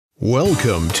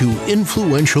Welcome to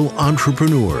Influential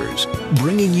Entrepreneurs,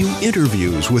 bringing you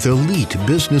interviews with elite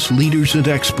business leaders and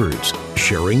experts,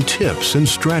 sharing tips and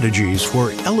strategies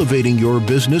for elevating your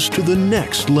business to the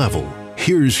next level.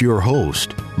 Here's your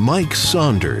host, Mike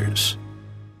Saunders.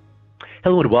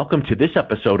 Hello and welcome to this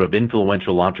episode of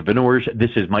Influential Entrepreneurs.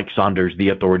 This is Mike Saunders, the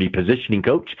Authority Positioning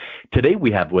Coach. Today we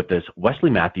have with us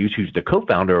Wesley Mathews, who's the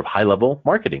co-founder of High Level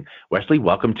Marketing. Wesley,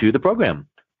 welcome to the program.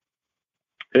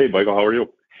 Hey, Michael, how are you?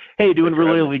 Hey, doing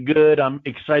really good. I'm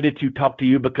excited to talk to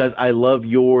you because I love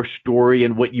your story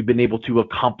and what you've been able to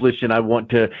accomplish, and I want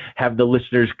to have the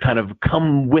listeners kind of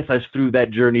come with us through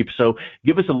that journey. So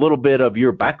give us a little bit of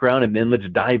your background, and then let's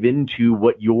dive into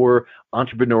what your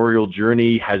entrepreneurial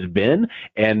journey has been.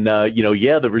 And,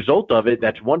 the result of it,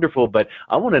 that's wonderful, but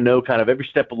I want to know kind of every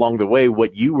step along the way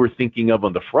what you were thinking of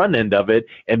on the front end of it,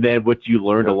 and then what you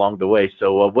learned along the way.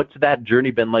 So what's that journey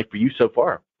been like for you so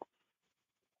far?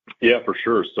 Yeah, for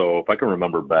sure. So if I can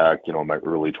remember back, in my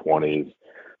early 20s,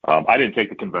 I didn't take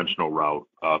the conventional route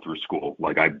through school.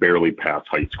 Like I barely passed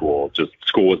high school. Just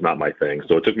school was not my thing.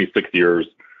 So it took me 6 years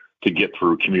to get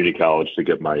through community college to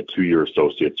get my 2-year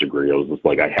associate's degree. I was just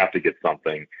like, I have to get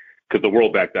something because the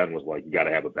world back then was like, you got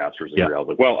to have a bachelor's degree. I was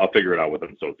like, well, I'll figure it out with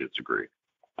an associate's degree.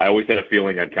 I always had a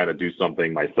feeling I'd kind of do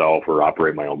something myself or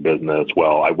operate my own business.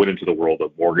 Well, I went into the world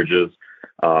of mortgages,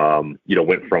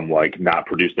 went from like not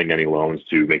producing any loans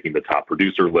to making the top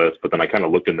producer list. But then I kind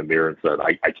of looked in the mirror and said,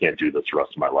 I can't do this the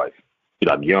rest of my life.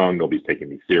 I'm young. Nobody's taking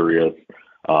me serious.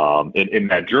 In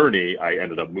that journey, I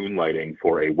ended up moonlighting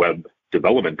for a web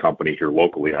development company here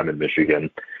locally. I'm in Michigan.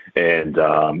 And,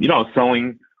 I was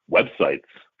selling websites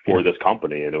for this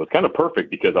company. And it was kind of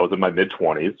perfect because I was in my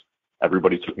mid-20s.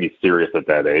 Everybody took me serious at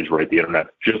that age, right? The internet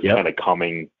just kind of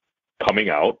coming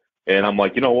out. And I'm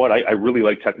like, you know what? I really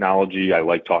like technology. I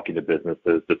like talking to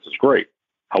businesses. This is great.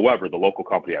 However, the local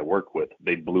company I work with,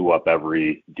 they blew up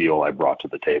every deal I brought to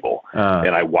the table.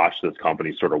 And I watched this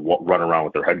company sort of run around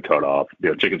with their head cut off,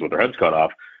 chickens with their heads cut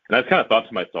off. And I kind of thought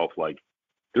to myself, like,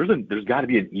 there's got to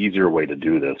be an easier way to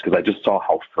do this because I just saw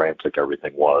how frantic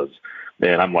everything was.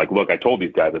 And I'm like, look, I told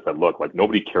these guys, I said, look, like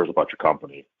nobody cares about your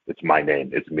company. It's my name.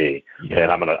 It's me. Yeah.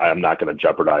 And I'm not going to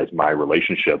jeopardize my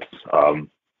relationships.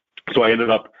 So I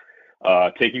ended up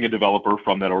taking a developer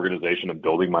from that organization and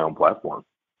building my own platform.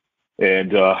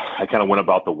 And I kind of went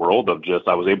about the world of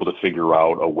I was able to figure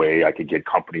out a way I could get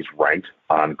companies ranked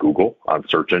on Google, on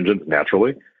search engines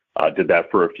naturally. Did that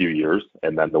for a few years.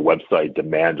 And then the website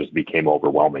demand just became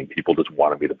overwhelming. People just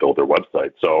wanted me to build their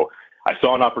website. So I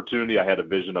saw an opportunity. I had a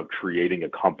vision of creating a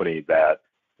company that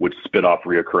would spit off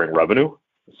reoccurring revenue.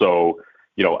 So,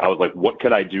 I was like, what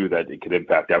could I do that it could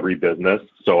impact every business?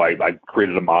 So I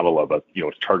created a model of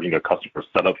charging a customer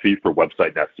setup fee for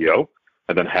website and SEO,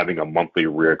 and then having a monthly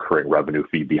reoccurring revenue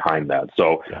fee behind that.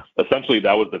 So essentially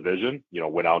that was the vision,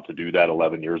 went out to do that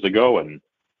 11 years ago. And,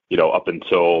 up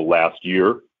until last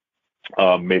year,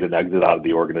 made an exit out of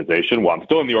the organization. Well, I'm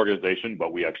still in the organization,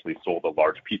 but we actually sold a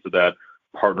large piece of that,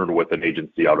 partnered with an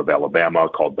agency out of Alabama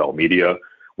called Bell Media.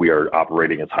 We are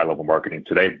operating as High Level Marketing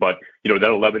today. But, that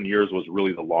 11 years was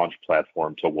really the launch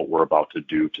platform to what we're about to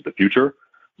do to the future.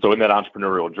 So in that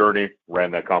entrepreneurial journey,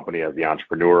 ran that company as the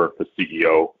entrepreneur, the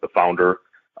CEO, the founder,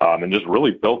 and just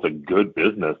really built a good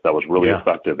business that was really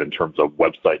effective in terms of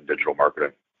website and digital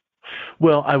marketing.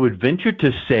 Well, I would venture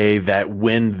to say that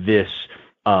when this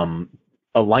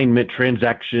alignment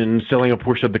transaction, selling a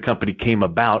portion of the company came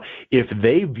about, if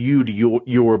they viewed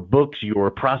your books,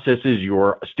 your processes,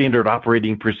 your standard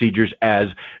operating procedures as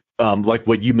like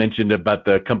what you mentioned about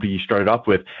the company you started off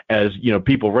with, as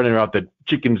people running around the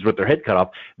chickens with their head cut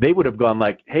off, they would have gone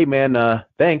like, hey man,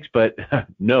 thanks, but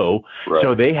no. Right.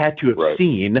 So they had to have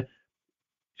seen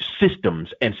systems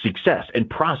and success and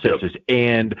processes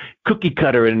and cookie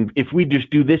cutter, and if we just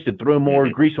do this and throw more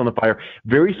grease on the fire,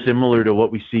 very similar to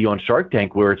what we see on Shark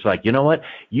Tank, where it's like, you know what,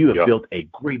 you have built a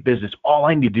great business, all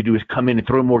I need to do is come in and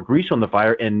throw more grease on the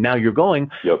fire, and now you're going.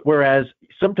 Whereas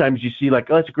sometimes you see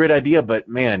like, oh, that's a great idea, but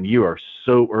man, you are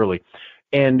so early.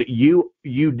 And you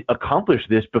accomplished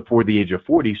this before the age of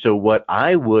 40. So what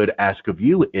I would ask of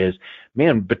you is,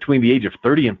 man, between the age of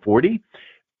 30 and 40,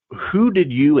 who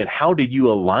did you and how did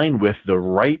you align with the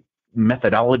right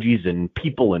methodologies and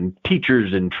people and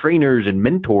teachers and trainers and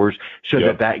mentors so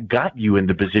that got you in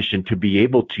the position to be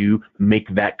able to make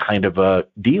that kind of a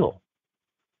deal?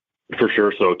 For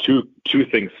sure. So two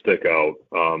things stick out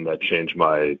that changed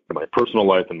my personal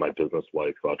life and my business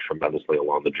life tremendously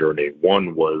along the journey.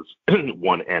 One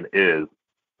is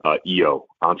EO,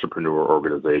 Entrepreneur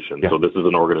Organization. So this is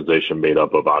an organization made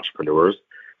up of entrepreneurs.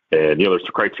 And, there's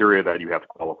criteria that you have to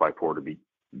qualify for to be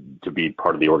to be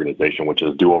part of the organization, which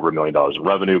is do over $1 million in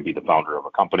revenue, be the founder of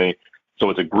a company. So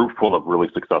it's a group full of really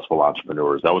successful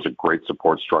entrepreneurs. That was a great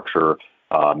support structure,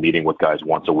 meeting with guys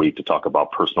once a week to talk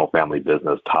about personal, family,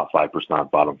 business, top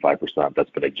 5%, bottom 5%. That's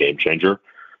been a game changer.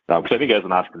 Because I think as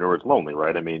an entrepreneur, it's lonely,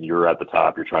 right? I mean, you're at the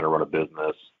top, you're trying to run a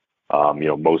business.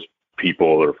 Most people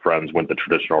or friends went the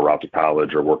traditional route to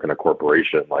college or work in a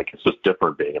corporation. Like, it's just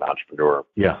different being an entrepreneur.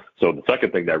 Yeah. So the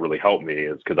second thing that really helped me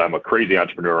is because I'm a crazy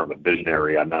entrepreneur, I'm a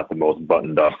visionary, I'm not the most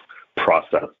buttoned up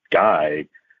process guy.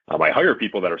 I hire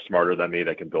people that are smarter than me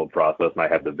that can build process, and I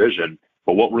have the vision.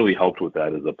 But what really helped with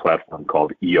that is a platform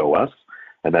called EOS,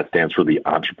 and that stands for the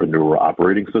Entrepreneur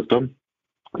Operating System.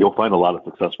 You'll find a lot of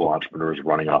successful entrepreneurs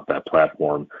running off that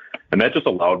platform. And that just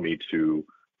allowed me to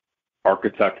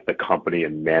architect the company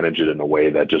and manage it in a way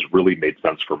that just really made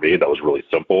sense for me. That was really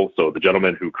simple. So the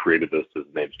gentleman who created this, his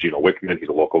name's Gino Wickman. He's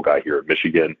a local guy here in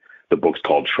Michigan. The book's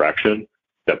called Traction.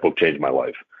 That book changed my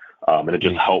life. And it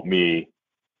just helped me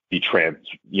be transparent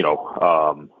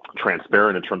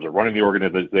in terms of running the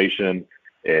organization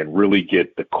and really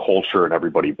get the culture and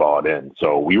everybody bought in.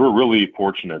 So we were really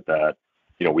fortunate that,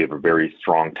 we have a very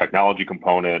strong technology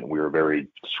component. We were very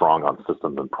strong on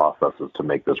systems and processes to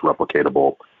make this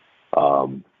replicatable.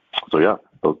 Those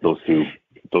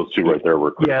two right there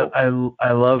were critical. Yeah,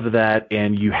 I love that.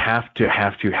 And you have to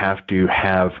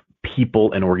have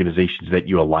people and organizations that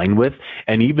you align with.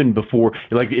 And even before,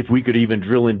 like, if we could even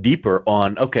drill in deeper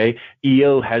on, okay,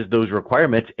 EO has those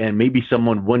requirements, and maybe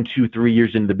someone 1, 2, 3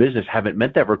 years into the business haven't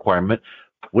met that requirement.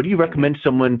 What do you recommend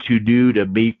someone to do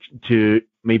to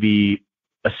maybe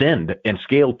ascend and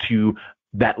scale to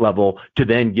that level to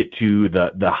then get to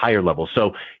the higher level?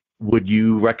 So would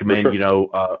you recommend,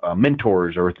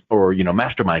 mentors or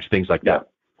masterminds, things like that?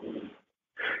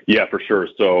 Yeah, for sure.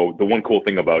 So the one cool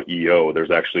thing about EO,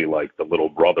 there's actually like the little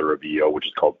brother of EO, which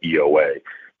is called EOA.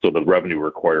 So the revenue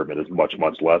requirement is much,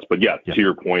 much less. But to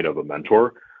your point of a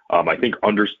mentor, I think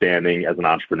understanding as an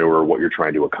entrepreneur what you're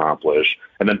trying to accomplish,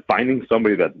 and then finding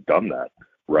somebody that's done that,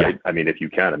 right? Yeah. I mean, if you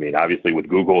can. I mean, obviously with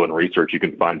Google and research, you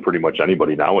can find pretty much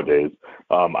anybody nowadays.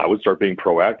 I would start being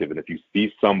proactive. And if you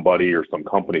see somebody or some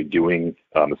company doing,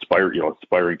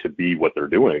 aspiring to be what they're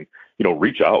doing,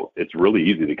 reach out. It's really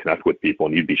easy to connect with people,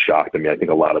 and you'd be shocked. I mean, I think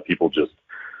a lot of people just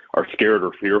are scared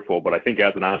or fearful, but I think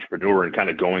as an entrepreneur and kind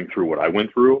of going through what I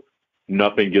went through,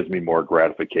 nothing gives me more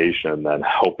gratification than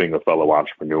helping a fellow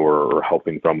entrepreneur or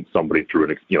helping somebody through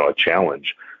a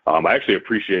challenge. I actually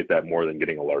appreciate that more than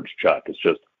getting a large check. It's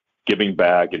just giving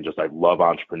back, and I love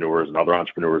entrepreneurs, and other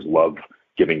entrepreneurs love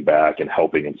giving back and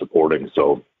helping and supporting.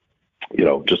 So,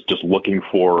 just looking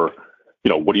for,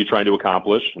 what are you trying to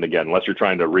accomplish? And again, unless you're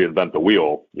trying to reinvent the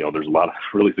wheel, there's a lot of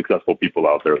really successful people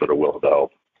out there that are willing to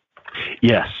help.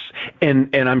 Yes.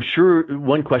 And I'm sure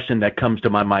one question that comes to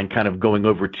my mind, kind of going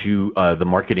over to the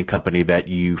marketing company that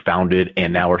you founded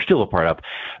and now are still a part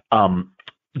of,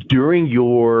 during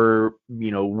your,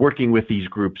 working with these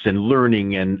groups and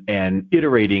learning and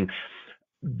iterating,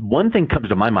 one thing comes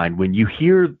to my mind when you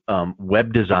hear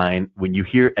web design, when you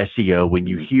hear SEO, when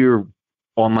you hear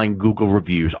online Google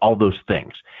reviews, all those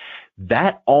things,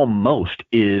 that almost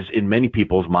is in many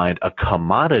people's mind a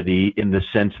commodity, in the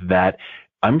sense that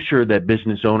I'm sure that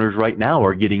business owners right now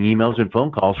are getting emails and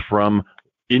phone calls from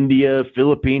India,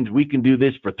 Philippines. We can do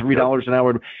this for $3 an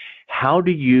hour. How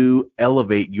do you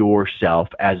elevate yourself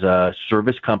as a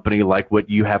service company like what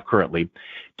you have currently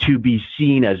to be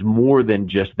seen as more than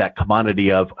just that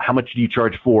commodity of how much do you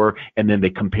charge for, and then they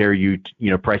compare you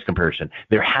to, price comparison?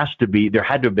 There had to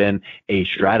have been a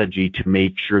strategy to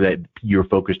make sure that you're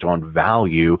focused on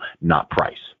value, not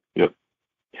price. Yep.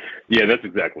 Yeah, that's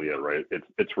exactly it, right?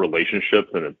 It's relationships,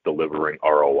 and it's delivering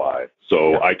ROI.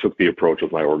 So I took the approach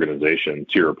with my organization,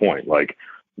 to your point, like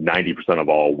 90% of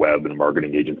all web and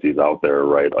marketing agencies out there,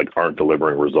 right, like aren't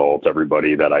delivering results.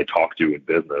 Everybody that I talk to in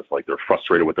business, like they're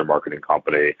frustrated with their marketing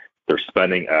company. They're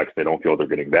spending X. They don't feel they're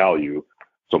getting value.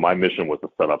 So my mission was to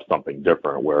set up something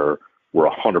different where we're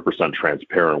 100%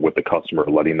 transparent with the customer,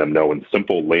 letting them know in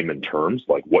simple layman terms,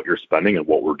 like what you're spending and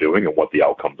what we're doing and what the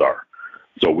outcomes are.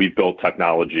 So we've built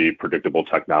technology, predictable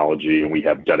technology, and we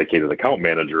have dedicated account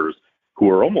managers who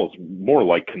are almost more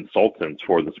like consultants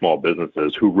for the small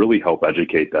businesses, who really help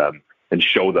educate them and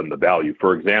show them the value.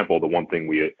 For example, the one thing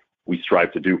we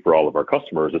strive to do for all of our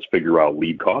customers is figure out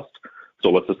lead cost. So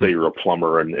let's just say you're a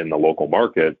plumber in the local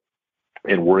market,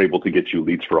 and we're able to get you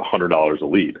leads for $100 a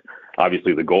lead.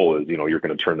 Obviously, the goal is, you're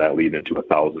going to turn that lead into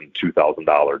 $1,000,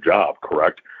 $2,000 job,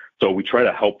 correct? So we try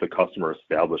to help the customer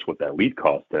establish what that lead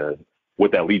cost is.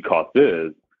 What that lead cost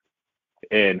is,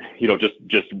 and,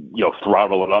 just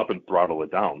throttle it up and throttle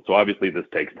it down. So obviously this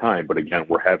takes time, but again,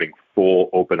 we're having full,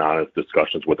 open, honest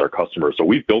discussions with our customers. So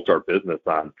we've built our business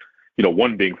on,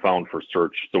 one being found for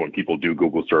search. So when people do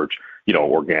Google search,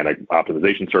 organic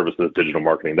optimization services, digital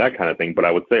marketing, that kind of thing. But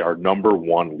I would say our number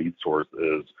one lead source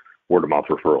is word of mouth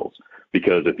referrals.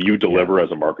 Because if you deliver as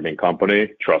a marketing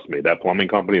company, trust me, that plumbing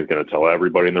company is going to tell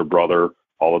everybody and their brother,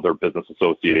 all of their business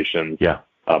associations,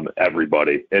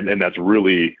 everybody. And that's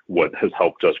really what has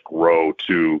helped us grow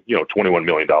to, $21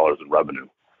 million in revenue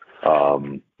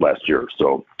last year.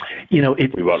 So, we've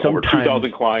got over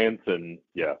 2,000 clients and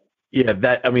Yeah,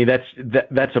 that's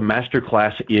a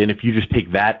masterclass in, if you just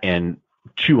take that and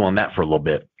chew on that for a little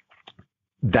bit,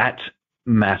 that's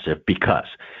massive, because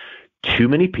too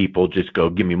many people just go,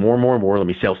 give me more and more and more, let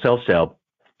me sell.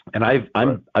 And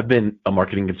I've been a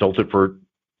marketing consultant for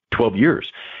 12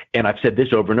 years. And I've said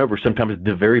this over and over, sometimes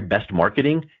the very best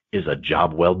marketing is a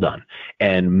job well done.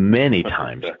 And many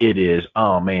times it is,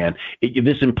 oh man,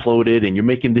 this imploded and you're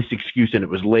making this excuse and it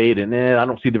was late and I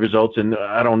don't see the results and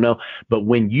I don't know. But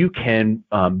when you can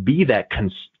be that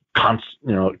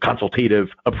consultative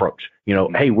approach,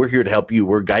 hey, we're here to help you.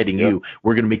 We're guiding you.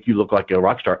 We're going to make you look like a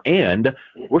rock star. And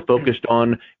we're focused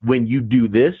on when you do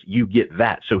this, you get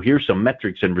that. So here's some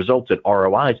metrics and results and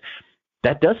ROIs.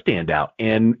 That does stand out.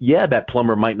 And that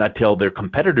plumber might not tell their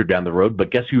competitor down the road, but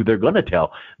guess who they're going to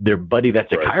tell? Their buddy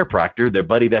that's a chiropractor, their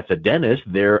buddy that's a dentist,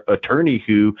 their attorney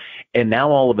and now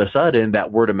all of a sudden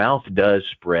that word of mouth does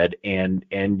spread and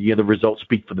the results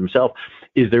speak for themselves.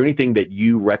 Is there anything that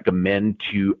you recommend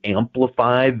to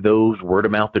amplify those word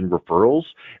of mouth and referrals?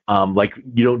 Like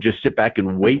you don't just sit back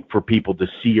and wait for people to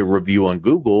see a review on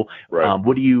Google. Right.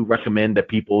 What do you recommend that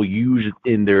people use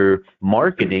in their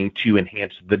marketing to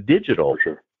enhance the digital? For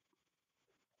sure.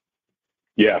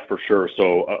 Yeah, for sure.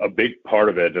 So a big part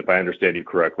of it, if I understand you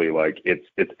correctly, like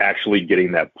it's actually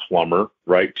getting that plumber,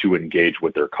 right, to engage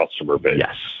with their customer base.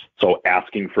 Yes. So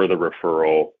asking for the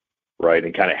referral, right,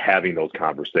 and kind of having those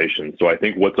conversations. So I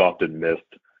think what's often missed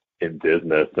in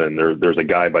business, and there's a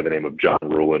guy by the name of John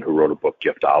Ruhlin who wrote a book,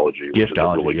 Giftology. Which is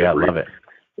a really good read. Love it.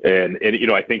 And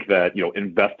I think that,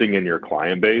 investing in your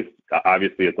client base,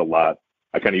 obviously it's a lot.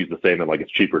 I kind of use the saying like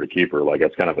it's cheaper to keep her. Like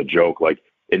it's kind of a joke. Like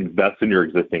invest in your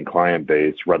existing client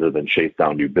base rather than chase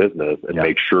down new business and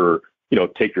make sure,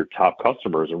 take your top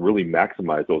customers and really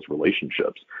maximize those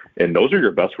relationships. And those are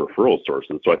your best referral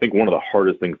sources. So I think one of the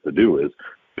hardest things to do is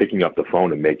picking up the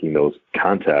phone and making those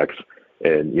contacts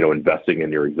and, investing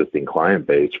in your existing client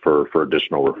base for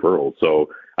additional referrals. So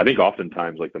I think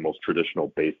oftentimes like the most traditional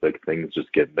basic things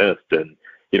just get missed. And,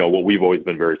 what we've always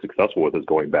been very successful with is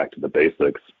going back to the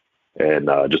basics. And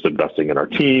just investing in our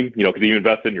team, because you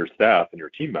invest in your staff and your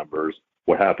team members,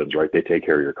 what happens, right? They take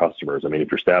care of your customers. I mean,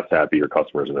 if your staff's happy, your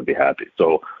customers are going to be happy.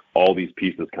 So all these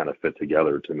pieces kind of fit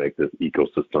together to make this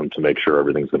ecosystem, to make sure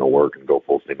everything's going to work and go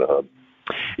full steam ahead.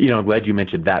 I'm glad you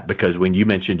mentioned that, because when you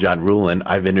mentioned John Ruhlin,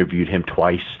 I've interviewed him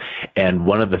twice. And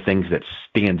one of the things that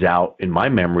stands out in my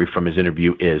memory from his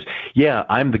interview is,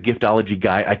 I'm the giftology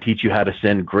guy. I teach you how to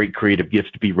send great creative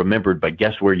gifts to be remembered, but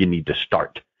guess where you need to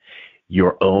start?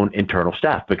 Your own internal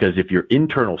staff. Because if your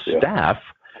internal staff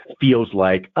feels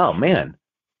like, oh man,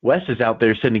 Wes is out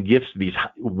there sending gifts, these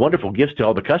wonderful gifts to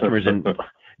all the customers and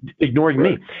ignoring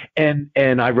me. And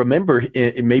I remember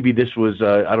maybe this was,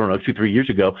 2-3 years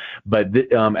ago, but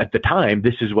at the time,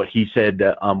 this is what he said,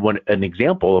 an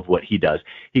example of what he does.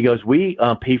 He goes, we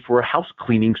pay for a house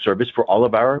cleaning service for all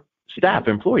of our staff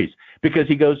employees, because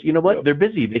he goes, you know what, they're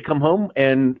busy. They come home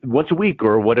and once a week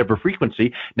or whatever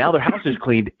frequency, now their house is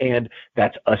cleaned, and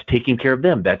that's us taking care of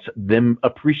them. That's them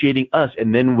appreciating us.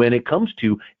 And then when it comes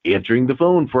to answering the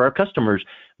phone for our customers,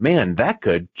 man, that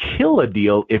could kill a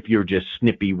deal if you're just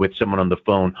snippy with someone on the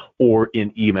phone or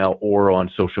in email or on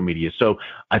social media. So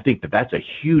I think that's a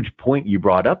huge point you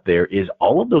brought up there, is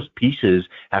all of those pieces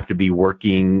have to be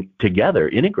working together,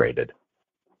 integrated.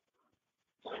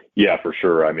 Yeah, for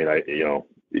sure. I mean,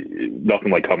 nothing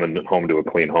like coming home to a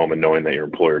clean home and knowing that your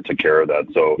employer took care of that.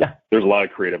 So there's a lot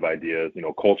of creative ideas.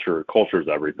 Culture is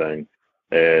everything.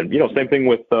 And same thing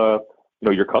with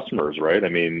your customers, right? I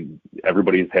mean,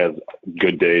 everybody has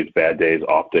good days, bad days,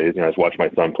 off days. I just watched my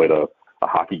son play a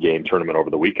hockey game tournament over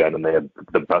the weekend, and they had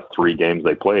the best 3 games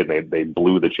they played. They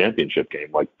blew the championship game.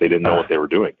 Like they didn't know what they were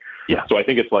doing. Yeah. So I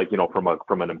think it's like,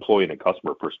 from an employee and a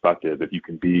customer perspective, if you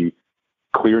can be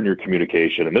clear in your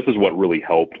communication, and this is what really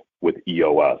helped with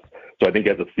EOS. So I think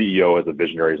as a CEO, as a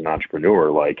visionary, as an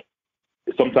entrepreneur, like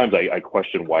sometimes I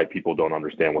question why people don't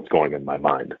understand what's going in my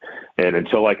mind. And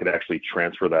until I could actually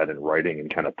transfer that in writing and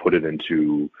kind of put it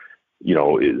into,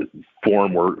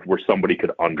 form where somebody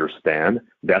could understand,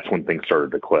 that's when things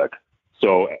started to click.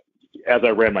 So as I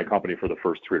ran my company for the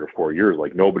first 3 or 4 years,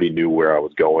 like nobody knew where I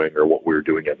was going or what we were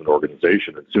doing as an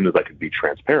organization. As soon as I could be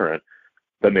transparent,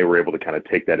 then they were able to kind of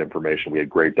take that information. We had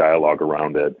great dialogue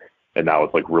around it. And now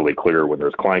it's like really clear when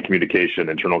there's client communication,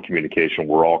 internal communication,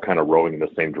 we're all kind of rowing in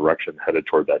the same direction, headed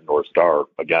toward that North Star.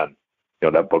 Again,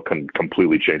 that book can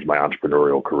completely change my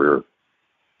entrepreneurial career.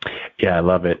 Yeah, I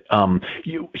love it.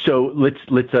 So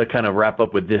let's kind of wrap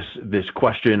up with this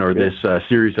question or this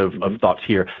series of thoughts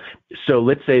here. So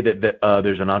let's say that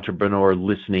there's an entrepreneur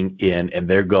listening in and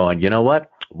they're going, you know what?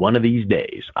 One of these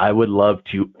days, I would love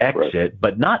to exit,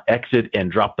 but not exit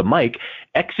and drop the mic,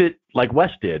 exit like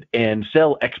Wes did and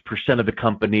sell X% of the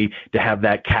company to have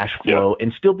that cash flow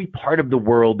and still be part of the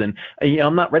world. And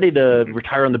I'm not ready to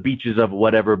retire on the beaches of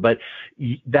whatever, but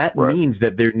that means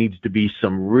that there needs to be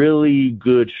some really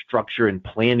good structure and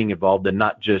planning involved and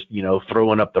not just,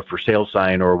 throwing up the for sale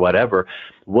sign or whatever.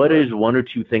 What is one or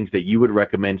two things that you would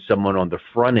recommend someone on the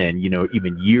front end,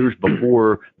 even years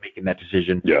before making that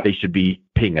decision, they should be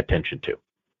paying attention to?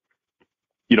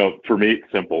 For me,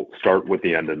 it's simple. Start with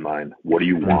the end in mind. What do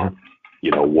you want?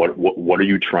 What are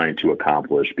you trying to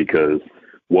accomplish? Because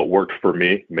what worked for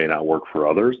me may not work for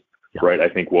others, right? I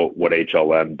think what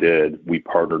HLM did, we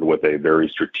partnered with a very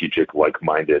strategic,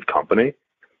 like-minded company.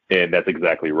 And that's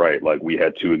exactly right. Like we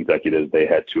had 2 executives, they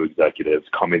had 2 executives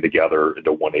coming together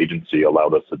into one agency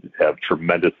allowed us to have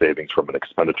tremendous savings from an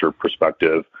expenditure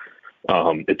perspective.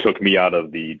 It took me out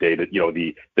of the data,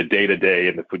 the day-to-day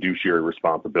and the fiduciary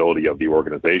responsibility of the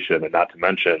organization. And not to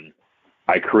mention,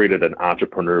 I created an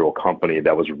entrepreneurial company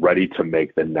that was ready to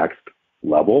make the next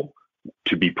level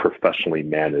to be professionally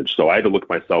managed. So I had to look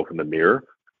myself in the mirror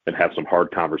and have some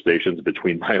hard conversations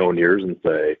between my own ears and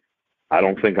say, I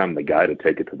don't think I'm the guy to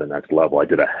take it to the next level. I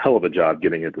did a hell of a job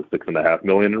getting it to $6.5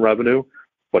 million in revenue,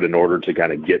 but in order to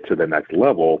kind of get to the next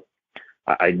level,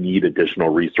 I need additional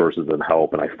resources and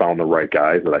help. And I found the right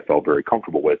guys that I felt very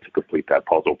comfortable with to complete that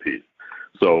puzzle piece.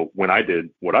 So when I did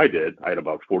what I did, I had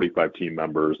about 45 team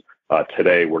members.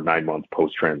 Today, we're 9 months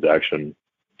post-transaction.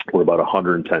 We're about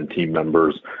 110 team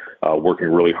members working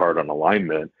really hard on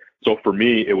alignment. So for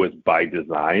me, it was by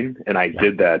design. And I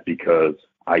did that because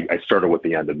I started with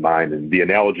the end in mind. And the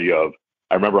analogy of,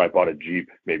 I remember I bought a Jeep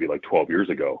maybe like 12 years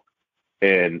ago.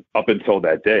 And up until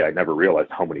that day, I never realized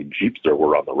how many Jeeps there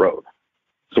were on the road.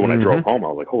 So when I drove home, I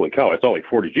was like, holy cow, I saw like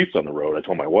 40 Jeeps on the road. I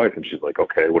told my wife and she's like,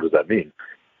 okay, what does that mean?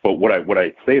 But what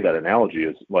I say that analogy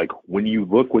is like, when you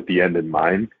look with the end in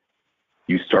mind,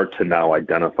 you start to now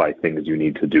identify things you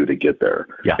need to do to get there.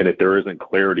 Yeah. And if there isn't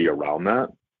clarity around that,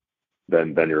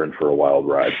 then you're in for a wild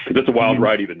ride. Because it's a wild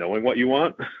ride even knowing what you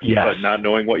want, but not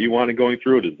knowing what you want and going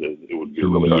through it, it would be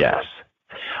really hard. Yes.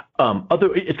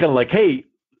 It's kind of like, hey,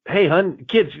 hon,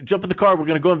 kids, jump in the car. We're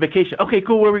going to go on vacation. Okay,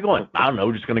 cool. Where are we going? I don't know.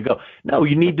 We're just going to go. No,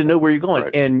 you need to know where you're going.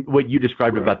 Right. And what you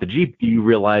described about the Jeep, do you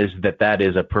realize that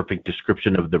is a perfect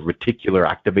description of the reticular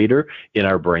activator in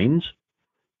our brains?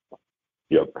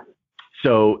 Yep.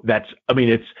 So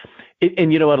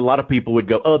and you know what? A lot of people would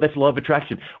go, oh, that's law of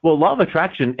attraction. Well, law of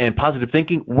attraction and positive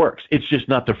thinking works. It's just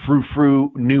not the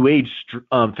frou-frou new age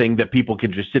thing that people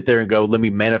can just sit there and go, let me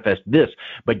manifest this.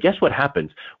 But guess what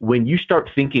happens? When you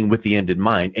start thinking with the end in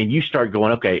mind and you start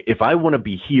going, okay, if I want to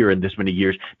be here in this many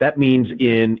years, that means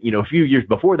in, a few years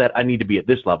before that, I need to be at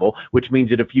this level, which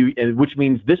means which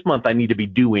means this month I need to be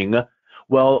doing.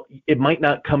 Well, it might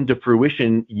not come to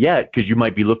fruition yet because you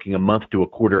might be looking a month to a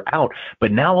quarter out.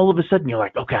 But now all of a sudden you're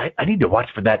like, okay, I need to watch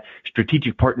for that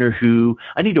strategic partner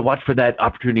I need to watch for that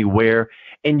opportunity where,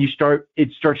 and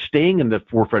it starts staying in the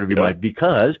forefront of your mind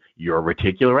because your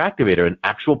reticular activator, an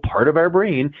actual part of our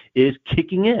brain, is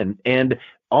kicking in. And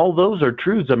all those are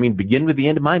truths. I mean, begin with the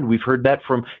end in mind. We've heard that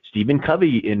from Stephen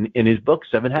Covey in his book,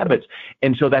 7 Habits.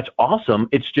 And so that's awesome.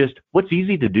 It's just what's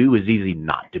easy to do is easy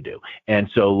not to do. And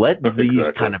so let these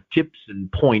kind of tips and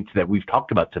points that we've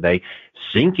talked about today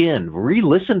sink in,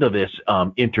 re-listen to this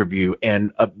interview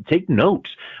and take notes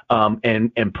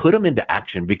and put them into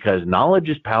action, because knowledge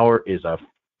is power is a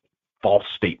false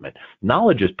statement.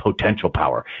 Knowledge is potential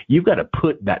power. You've got to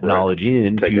put that knowledge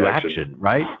into action,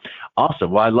 right?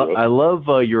 Awesome. Well, I love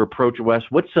your approach, Wes.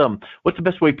 What's the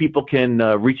best way people can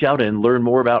reach out and learn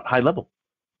more about High Level?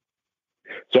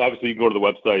 So obviously you can go to the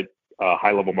website,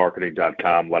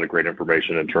 highlevelmarketing.com. A lot of great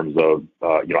information in terms of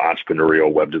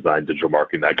entrepreneurial, web design, digital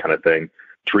marketing, that kind of thing.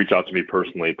 To reach out to me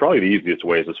personally, probably the easiest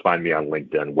way is just find me on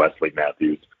LinkedIn, Wesley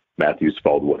Mathews. Mathews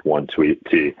spelled with 1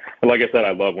 T. And like I said,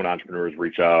 I love when entrepreneurs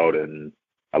reach out, and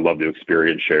I love to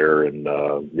experience, share, and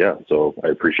so I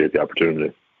appreciate the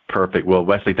opportunity. Perfect. Well,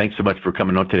 Wesley, thanks so much for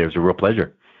coming on today. It was a real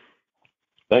pleasure.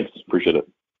 Thanks. Appreciate it.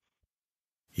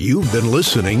 You've been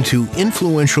listening to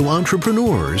Influential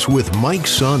Entrepreneurs with Mike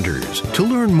Saunders. To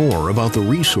learn more about the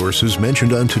resources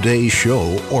mentioned on today's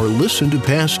show or listen to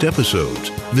past episodes,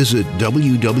 visit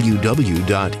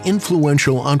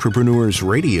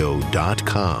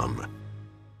www.influentialentrepreneurssradio.com.